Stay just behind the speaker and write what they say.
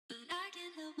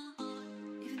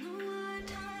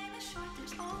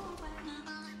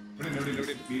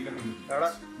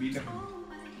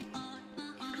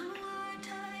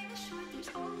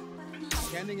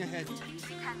Scanning ahead.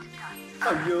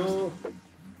 Ayyo.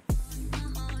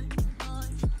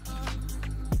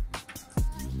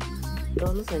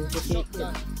 Don't sensitive.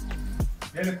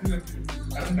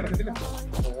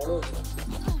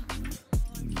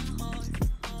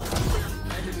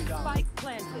 Spike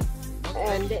planted.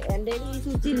 And then he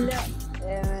switched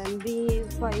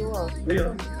MB5 Ayyo.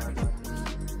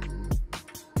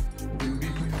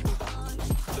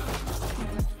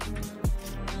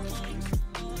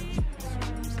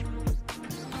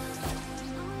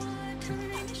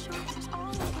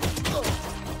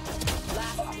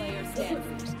 Last player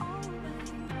standing.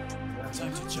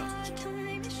 Time to jump.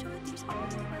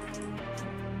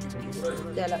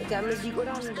 Camera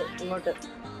കൂടെ ഉണ്ട് ഇങ്ങോട്ട്.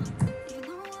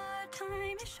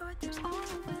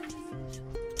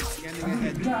 Scanning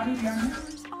ahead.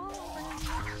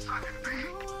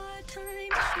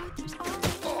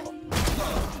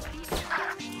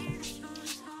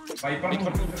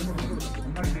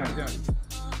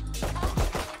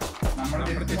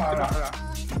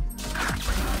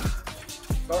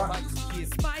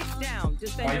 Spike down.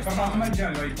 Defender.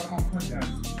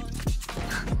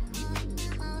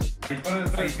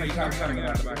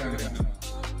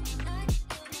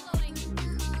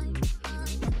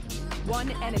 One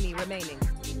enemy remaining.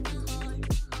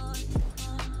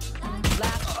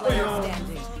 Last player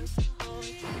standing.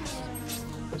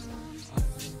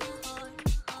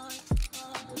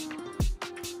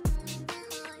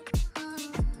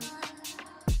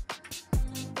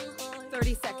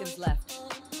 Seconds left.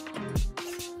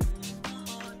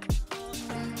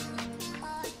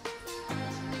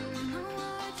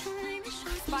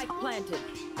 Spike planted.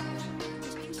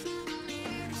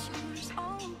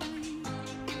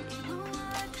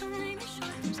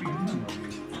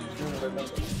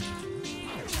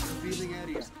 Revealing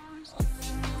area.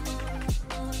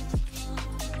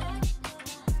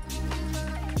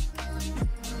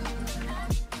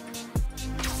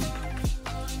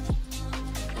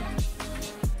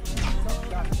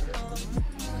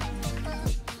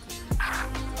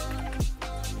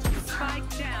 Spike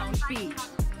down B.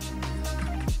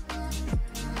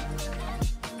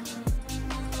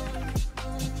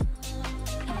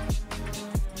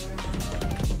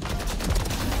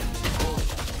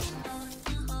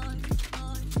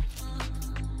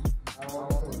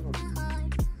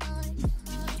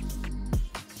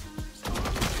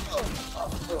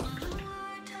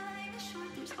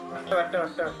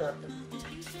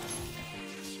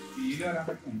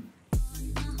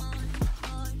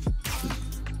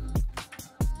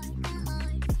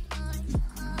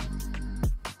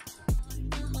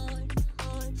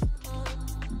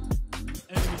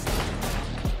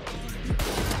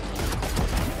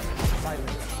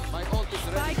 My ult is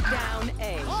ready. Spike down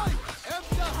A. I am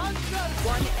the hunter.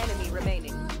 One enemy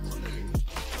remaining.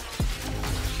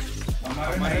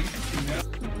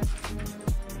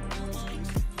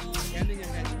 Scanning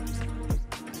ahead.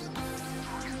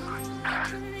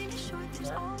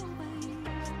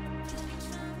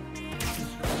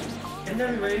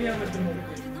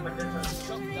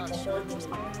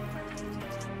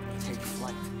 Take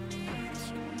flight.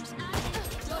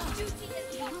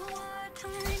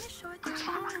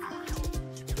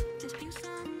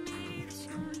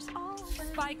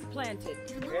 Spike planted.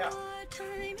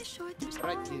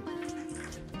 Right here.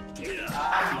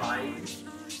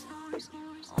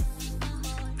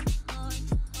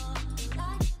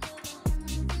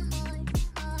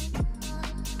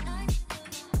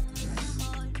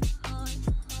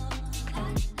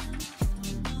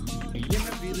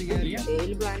 Revealing area.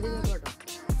 Tail brand is about.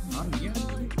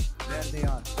 There they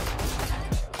are.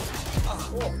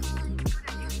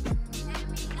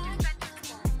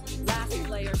 Last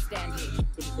player standing.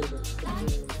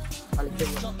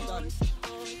 Shot done.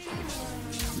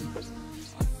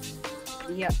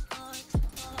 Yeah.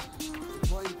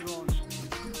 Deploying drone.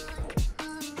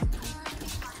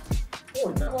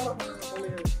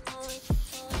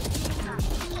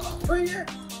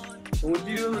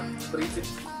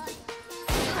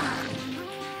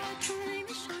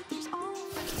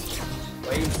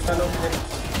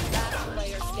 Last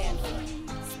player standing.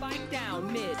 Spike down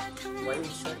mid. Spike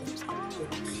planted.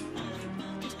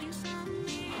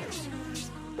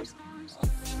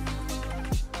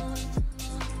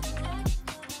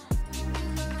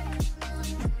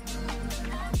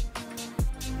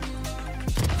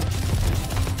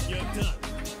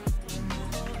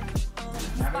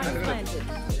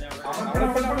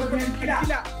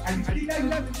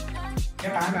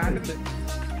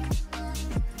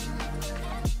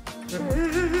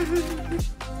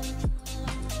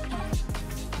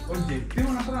 Jet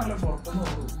മാത്രമല്ല പുറത്തുനിന്ന്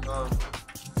പോകും.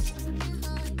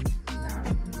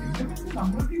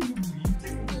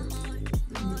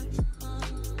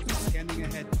 Scanning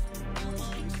ahead.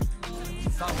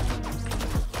 South.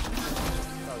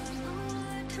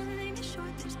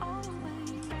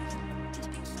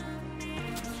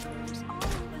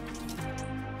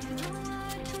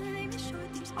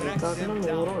 Track them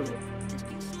down.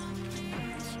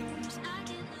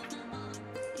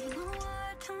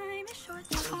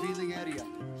 Revealing area.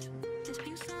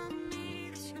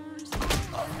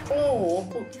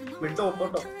 ഓപ്പ് വിട്ടോ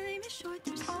ഓപ്പോട്ടോ.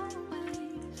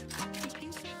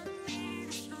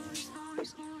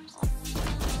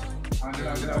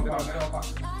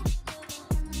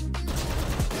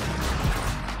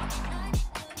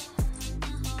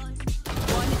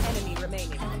 One enemy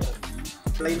remaining.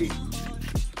 പ്ലേലി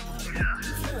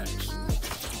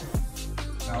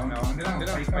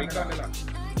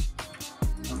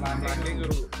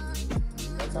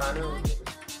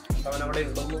അവനവിടെ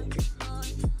ഉണ്ടോന്ന്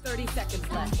 30 seconds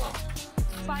left.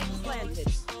 Spike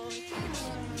planted.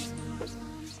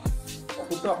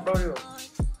 കുത്തു അപ്പഴോ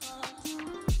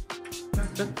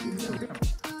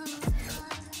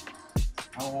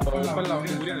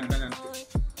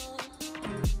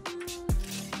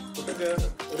കുത്തൊക്കെ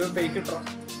ഒരു fake ഇട്ടോ.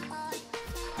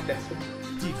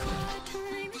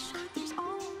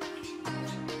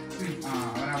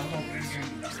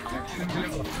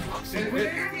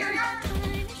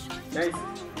 Nice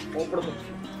ഓപ്പെടുന്നു.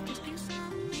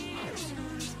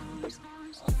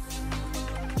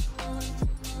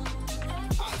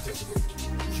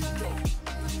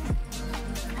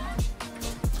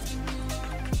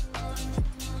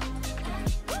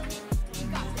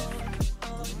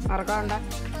 മറക്കാണ്ട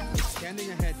Scanning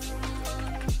ahead.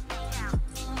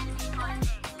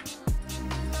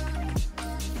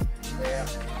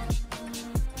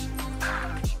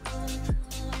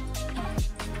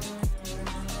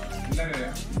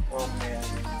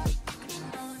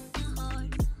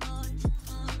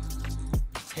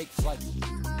 Take flight.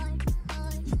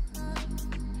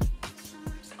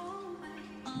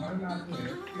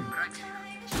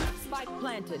 Spike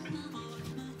planted.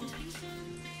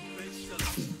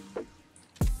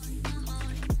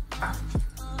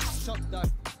 Shot down.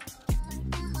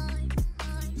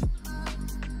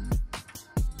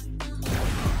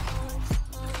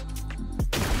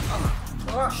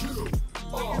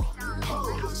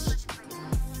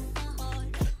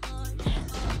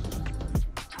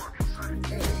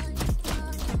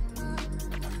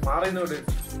 മാറിന്നോട്.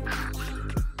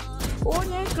 ഓ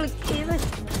ഞാൻ ക്ലിക്ക് ചെയ്ത്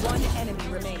One enemy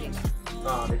remaining.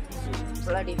 ആ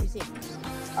ഡിഫിസി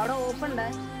അവിടെ ഓപ്പൺ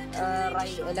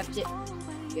ലെഫ്റ്റ്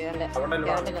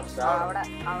അവിടെ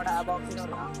അവിടെ ആ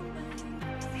ബോക്സിനോട്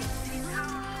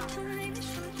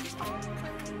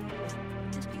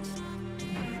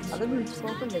അത്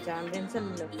വിളിച്ചോക്കില്ല ചാമ്പ്യൻസ്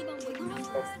അല്ലല്ലോ.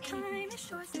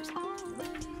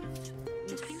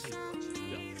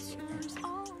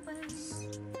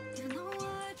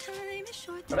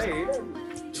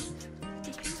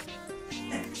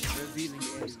 Revealing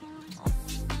area.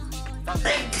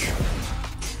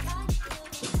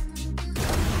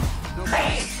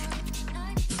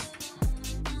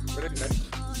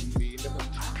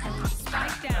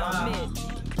 Spike down mid.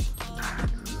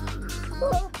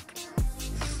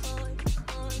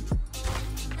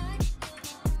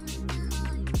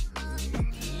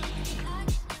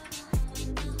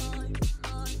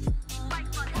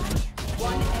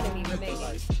 One enemy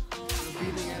remaining.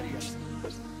 Revealing area.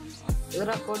 ഇത്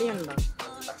റെക്കോർഡ് ചെയ്യണ്ടോ?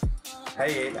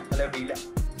 അല്ല ഡീല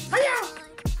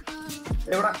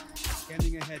എവിടെ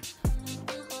Scanning ahead.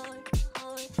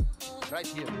 Right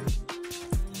here.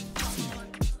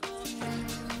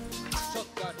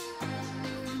 Shotgun.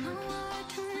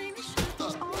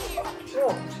 ഓ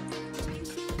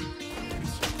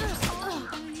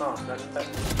ആ രണ്ട്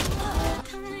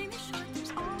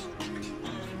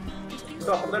ഇത്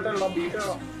അപ്പുറത്തേട്ടുള്ള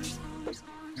ബീറ്റാണോ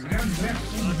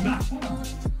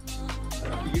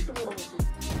ബീറ്റ് പോകണം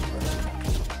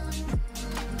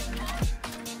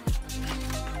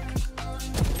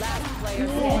Last player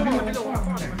standing.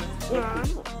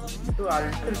 ഇത്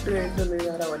അൾട്ടിട്ട് കഴിഞ്ഞിട്ട്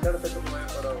ഞാൻ അവൻ്റെ അടുത്തേക്ക്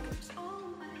പോയാൽ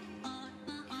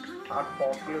ആ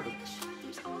പോക്കിലിടും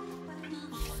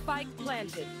Spike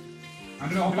planted.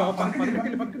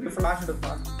 ഫ്ലാഷ് ഇടും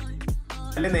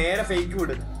അല്ലെ നേരെ ഫേക്ക്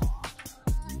വിടും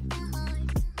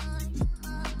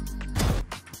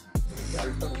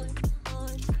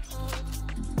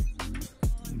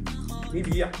നീ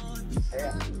ബിയ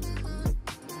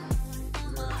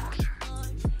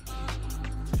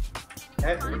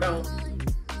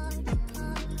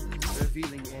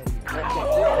Revealing area.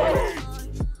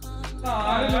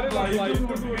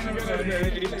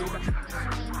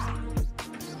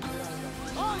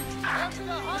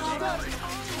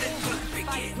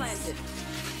 Spike planted.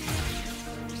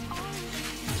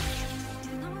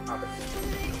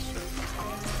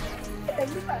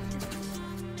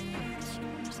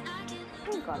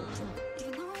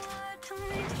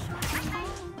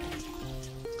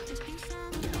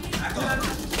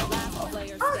 Last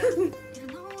player standing.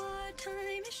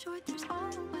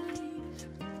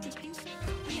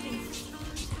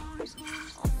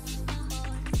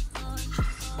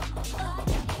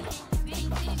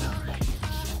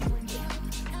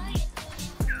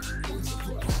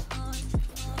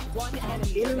 One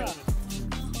enemy remaining.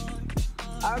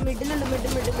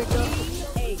 Middle.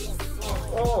 Ace.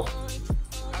 Oh,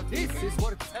 Now this is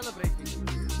worth celebrating.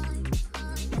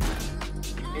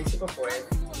 Ace ഇപ്പൊ പോയത്.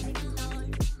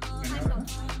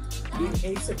 ഈ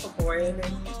Ace ഇപ്പൊ പോയത്.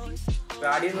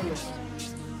 ഗാഡിയൊന്നും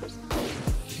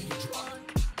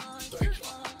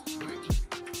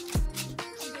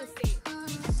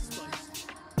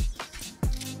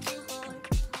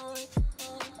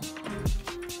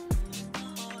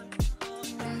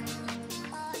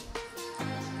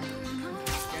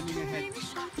Scanning ahead.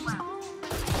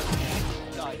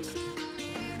 Nice.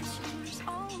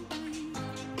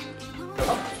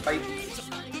 fight.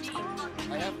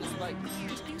 I have the spike.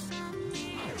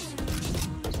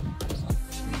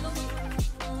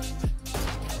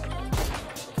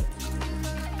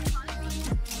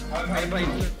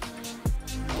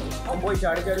 അവൻ പോയി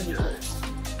ചാടി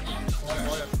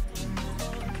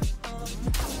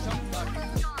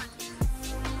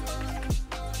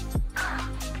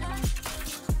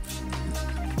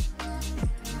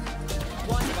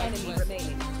One enemy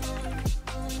remaining.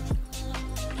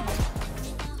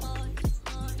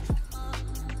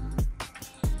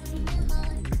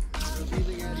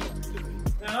 Revealing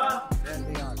area. There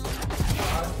they are.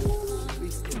 Be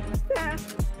still.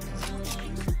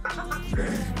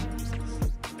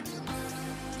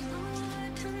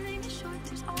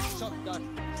 Shotgun.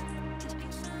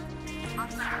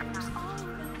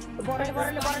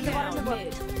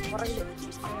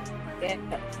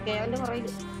 കേവന്റെ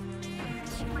പുറകില്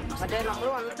മറ്റേ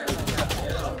നമ്മള് വന്നിട്ടുണ്ട്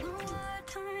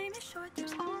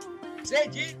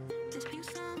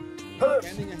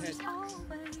Scanning ahead.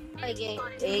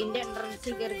 എന്റെ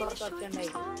എൻട്രൻസിൽ കയറി കുറച്ച് ഒറ്റ ഉണ്ടായി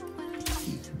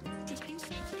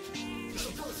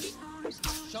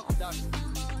Shotgun.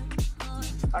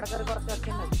 അവിടെ കയറി കുറച്ച് ഒറ്റ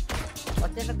ഉണ്ടായി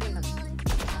ഒറ്റയൊക്കെ ഉണ്ട്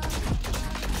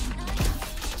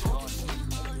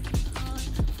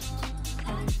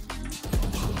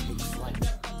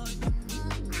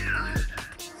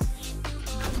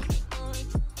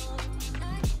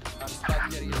Our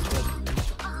spike area is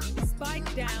ready.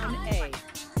 Spike down A.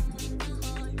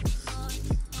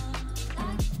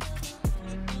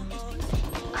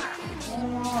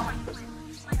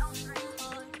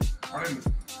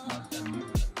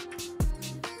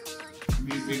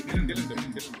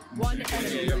 One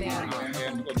enemy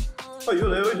remaining. അയ്യോ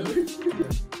ലെവൽ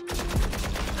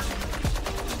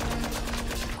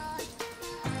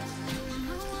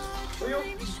അയ്യോ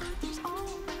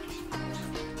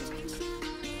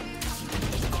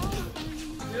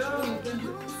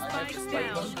Spikes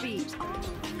down B.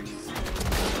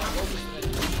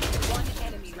 One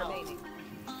enemy remaining.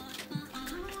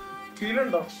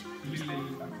 ഫീലുണ്ടോ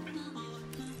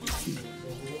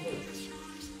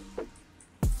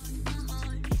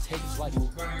Take flight.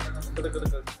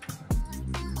 Revealing.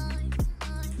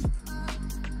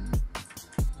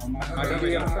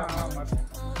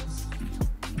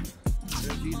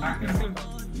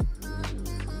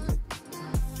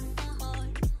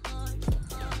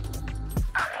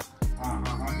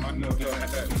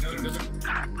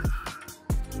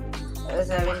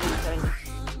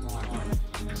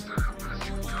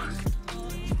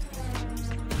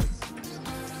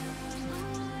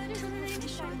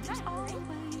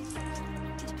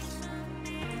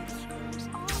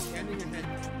 Scanning ahead.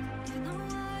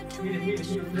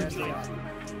 There they are.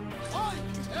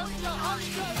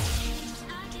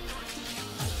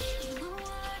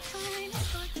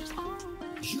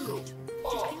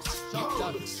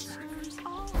 Shotgun.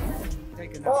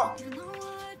 Taken oh out.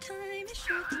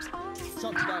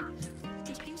 Shotgun.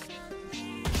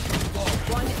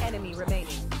 One enemy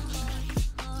remaining.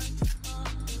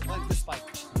 Plant the spike.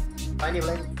 പനി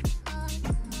ഇവിടെ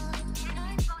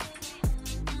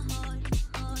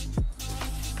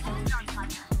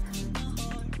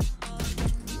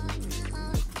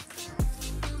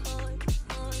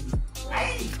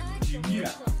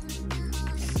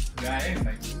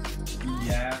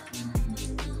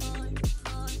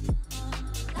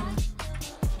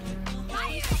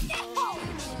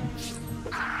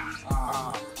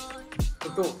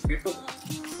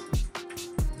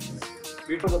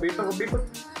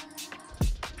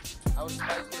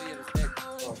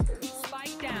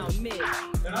Spike down mid.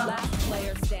 Last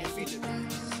player standing.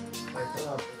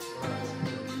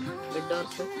 Mid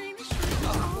doors.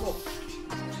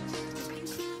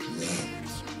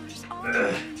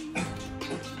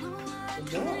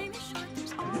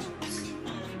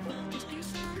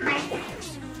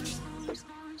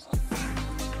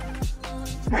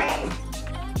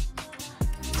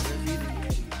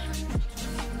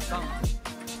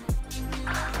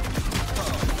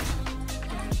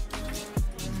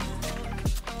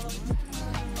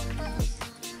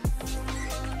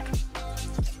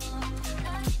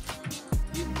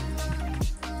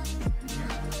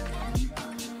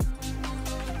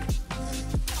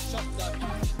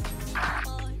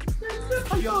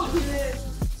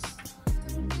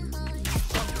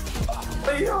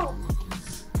 അയ്യോ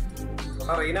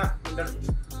റീന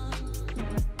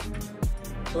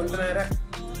നേരെ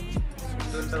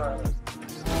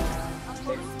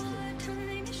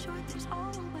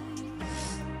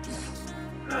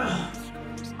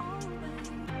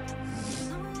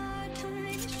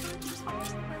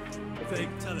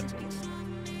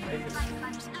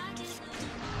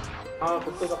ആ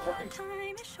കുത്തു supporting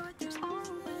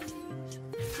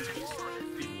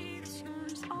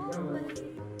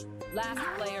Last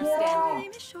player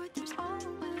standing.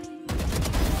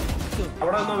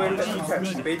 അവിടെ ഒന്നും വേണ്ട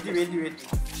wait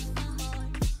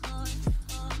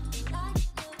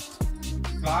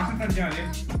flash അടിച്ചാലേ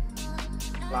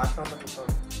class വന്ന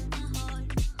കുത്താണ്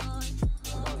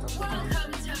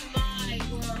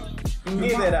ഇനി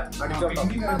തരാം അടിച്ചോട്ടോ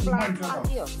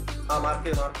മാറ്റിയോ? ആ മാർക്ക്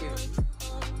ചെയ്തു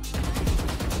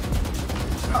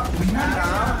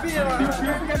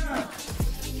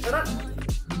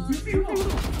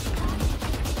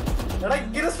എടാ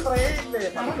ഇങ്ങനെ സ്പ്രേ ഇല്ലേ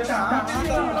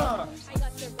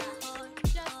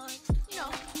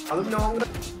അതും long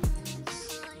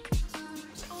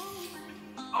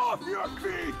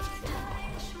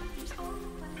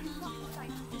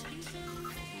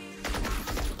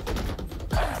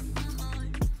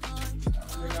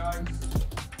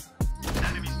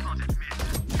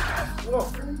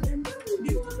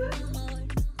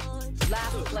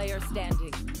Last player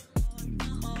standing.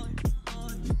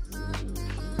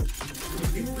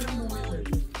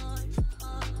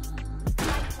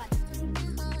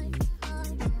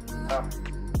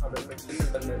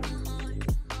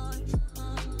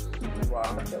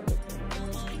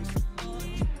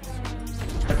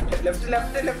 Left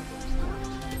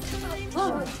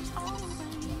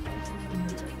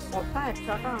മൊത്തം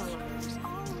ഹെഡ്ഷോട്ടാണ്.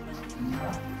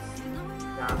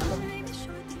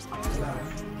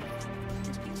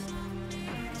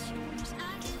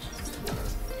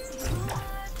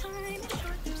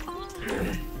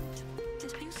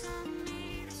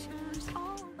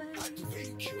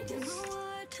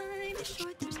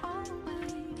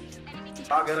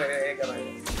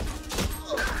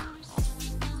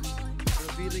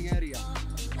 Revealing area.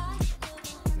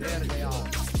 There they are.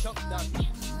 Shut down.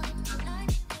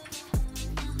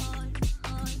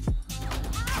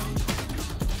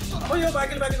 അയ്യോ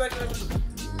ബാക്കിൽ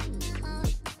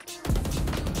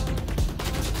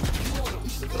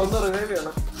ഒന്ന് റിവൈവ്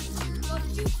ചെയ്യണം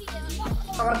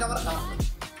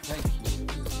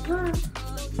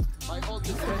My ult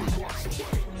is ready.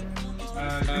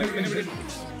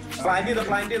 Plan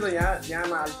ചെയ്തോ ഞാൻ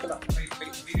അൽപ്പത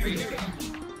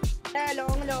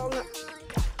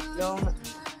ലോങ്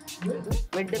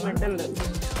മിഡ് ഉണ്ട്.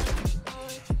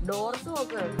 ഡോർസ്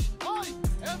നോക്ക്.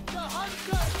 I am the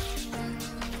hunter.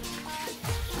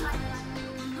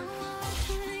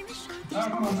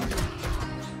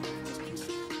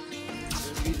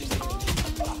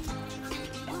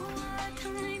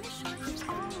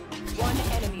 One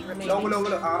enemy remaining.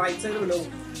 Long ആ റൈറ്റ് സൈഡ് ലോങ്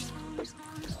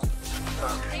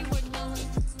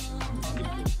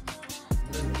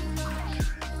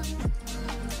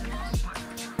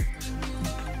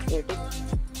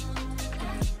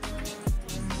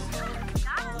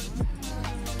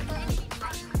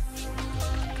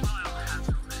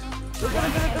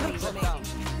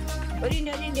ഒരു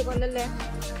ഇൻഡി കൊല്ലല്ലേ.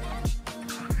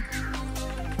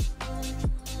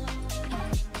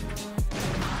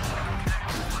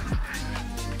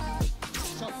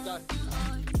 Shut down.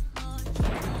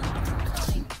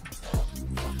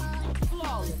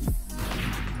 Flawless.